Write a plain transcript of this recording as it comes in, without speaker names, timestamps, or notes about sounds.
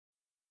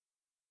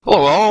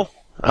Hello all.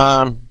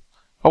 A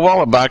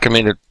while back I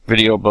made a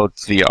video about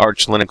the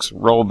Arch Linux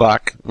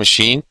rollback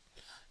machine,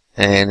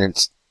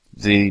 and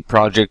the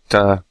project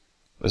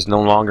is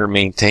no longer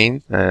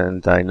maintained,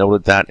 and I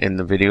noted that in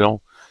the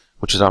video,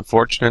 which is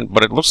unfortunate,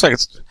 but it looks like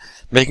it's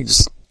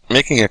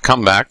making a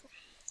comeback.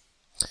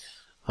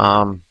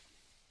 We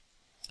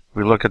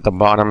look at the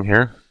bottom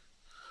here.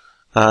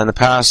 In the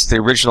past, the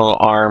original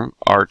ARM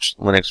Arch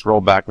Linux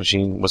rollback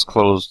machine was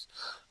closed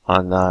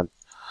on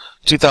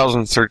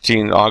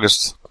 2013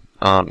 August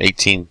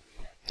 18,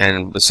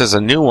 and it says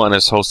a new one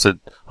is hosted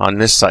on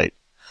this site.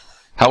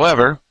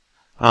 However,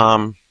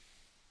 I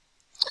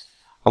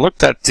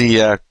looked at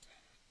the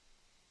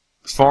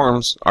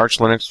forums, Arch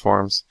Linux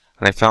forums,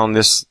 and I found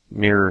this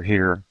mirror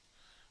here.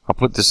 I'll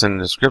put this in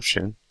the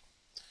description,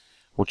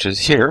 which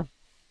is here.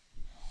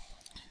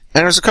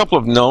 And there's a couple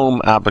of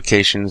Gnome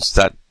applications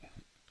that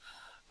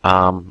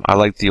I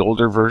like the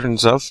older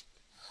versions of.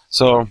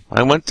 So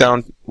I went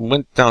down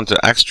to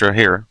Extra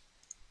here,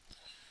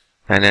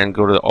 and then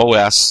go to the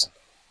OS,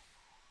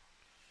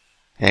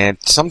 and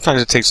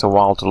sometimes it takes a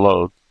while to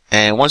load.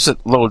 And once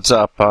it loads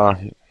up,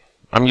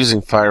 I'm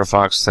using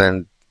Firefox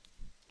and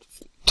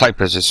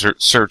type as a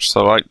search.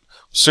 So I'm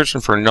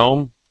searching for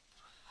Gnome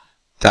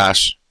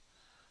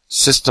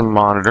System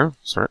Monitor,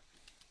 sorry.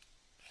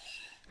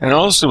 And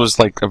also it was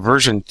like a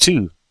version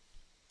 2,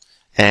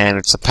 and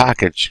it's a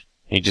package.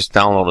 You just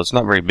download it. It's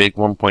not very big,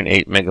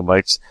 1.8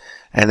 megabytes.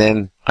 And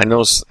then I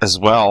noticed as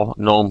well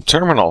Gnome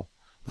Terminal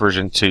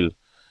version 2.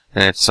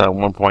 And it's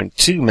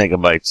 1.2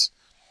 megabytes.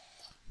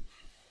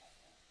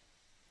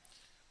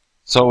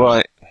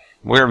 So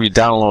wherever you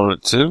download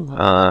it to,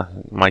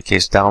 in my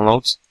case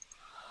downloads,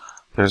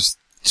 there's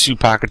two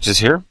packages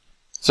here.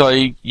 So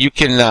you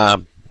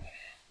can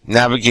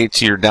navigate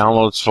to your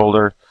downloads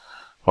folder,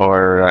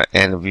 or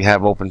and if you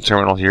have Open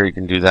Terminal here, you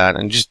can do that,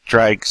 and just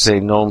drag, say,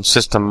 Gnome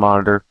System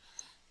Monitor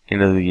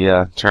into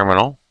the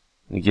terminal,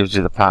 and it gives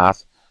you the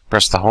path.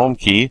 Press the home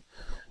key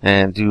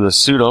and do a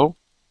sudo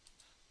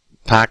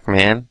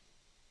pacman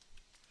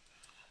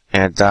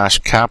and dash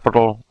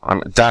capital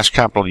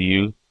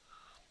U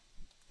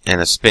and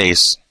a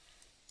space,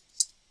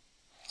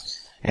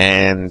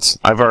 and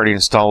I've already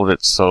installed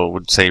it, so it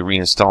would say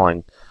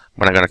reinstalling,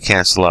 but I'm going to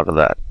cancel out of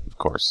that, of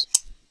course.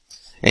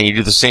 And you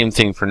do the same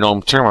thing for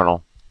Gnome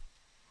Terminal.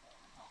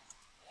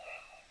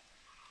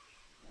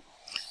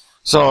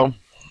 So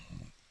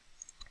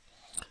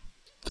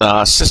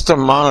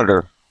System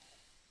Monitor,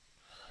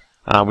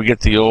 we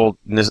get the old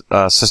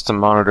System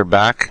Monitor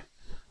back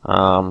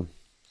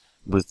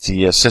with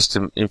the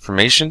system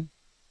information,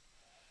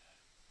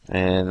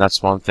 and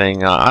that's one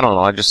thing. I don't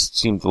know, I just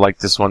seem to like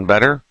this one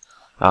better.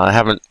 I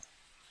haven't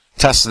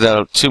tested it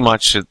out too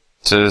much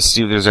to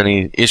see if there's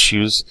any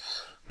issues,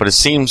 but it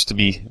seems to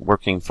be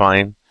working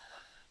fine.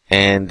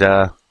 And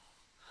the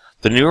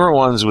newer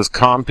ones with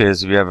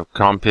Compiz, if you have a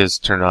Compiz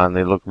turned on,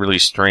 they look really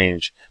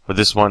strange, but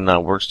this one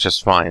works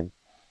just fine.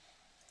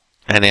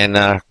 And then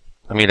I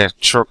made a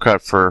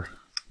shortcut for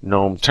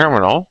Gnome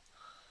Terminal,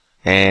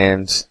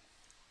 and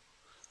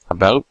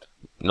about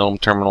Gnome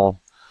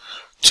Terminal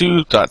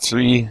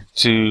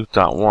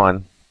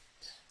 2.3.2.1,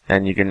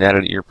 and you can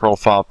edit your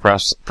profile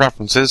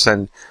preferences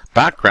and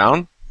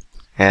background,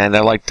 and I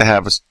like to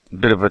have a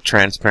bit of a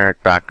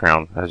transparent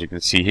background, as you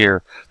can see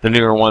here. The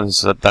newer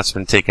ones, that's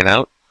been taken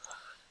out,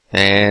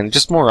 and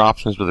just more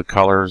options with the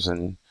colors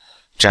and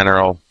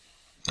general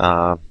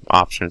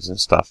options and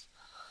stuff.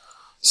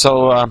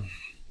 So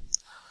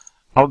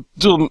I'll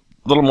do a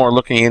little more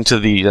looking into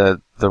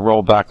the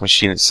rollback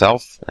machine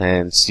itself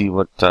and see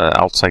what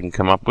else I can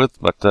come up with.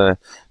 But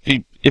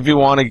if you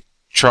want to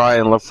try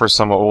and look for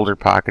some older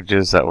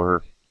packages that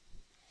were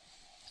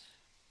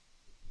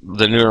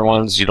the newer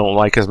ones you don't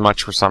like as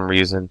much for some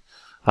reason,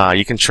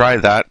 you can try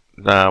that.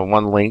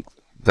 One link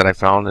that I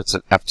found, it's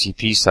an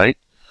FTP site,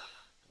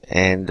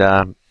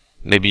 and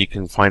maybe you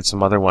can find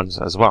some other ones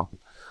as well.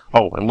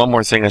 Oh, and one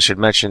more thing I should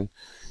mention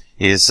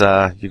is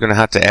you're going to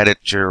have to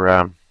edit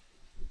your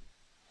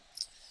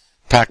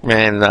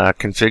pacman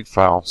config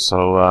file.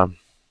 So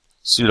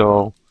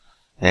sudo,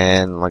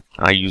 and like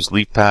I use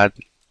leafpad,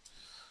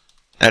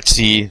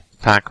 etc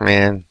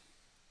pacman.config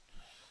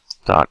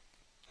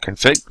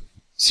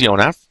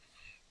conf,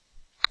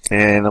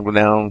 and I'll go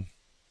down,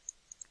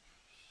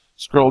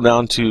 scroll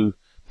down to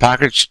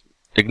package,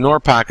 ignore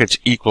package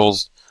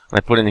equals, and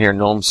I put in here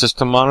Gnome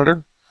System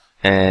Monitor,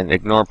 and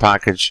ignore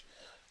package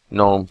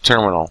Gnome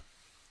Terminal.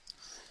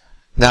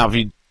 Now if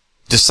you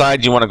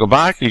decide you want to go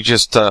back, you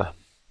just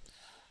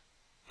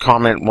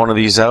comment one of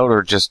these out,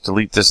 or just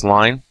delete this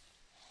line,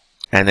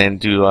 and then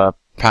do a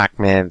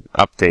pacman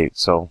update.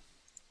 So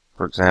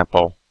for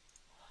example,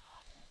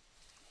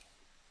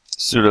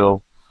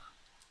 sudo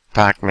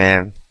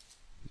pacman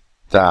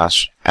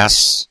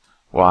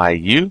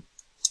 -syu.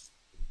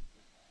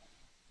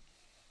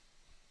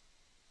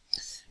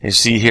 You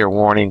see here,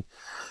 warning,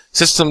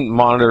 System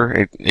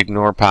Monitor,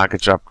 ignore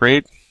package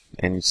upgrade,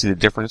 and you see the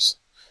difference.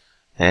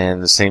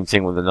 And the same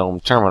thing with the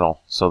Gnome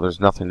Terminal, so there's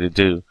nothing to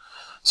do.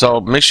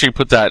 So make sure you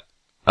put that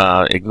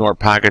ignore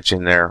package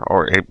in there,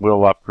 or it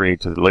will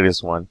upgrade to the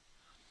latest one.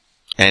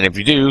 And if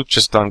you do,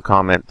 just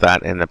uncomment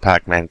that in the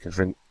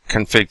pacman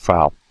config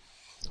file.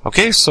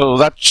 Okay, so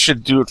that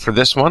should do it for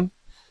this one.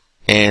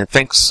 And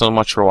thanks so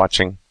much for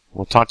watching.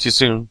 We'll talk to you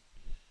soon.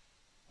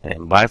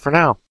 And bye for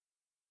now.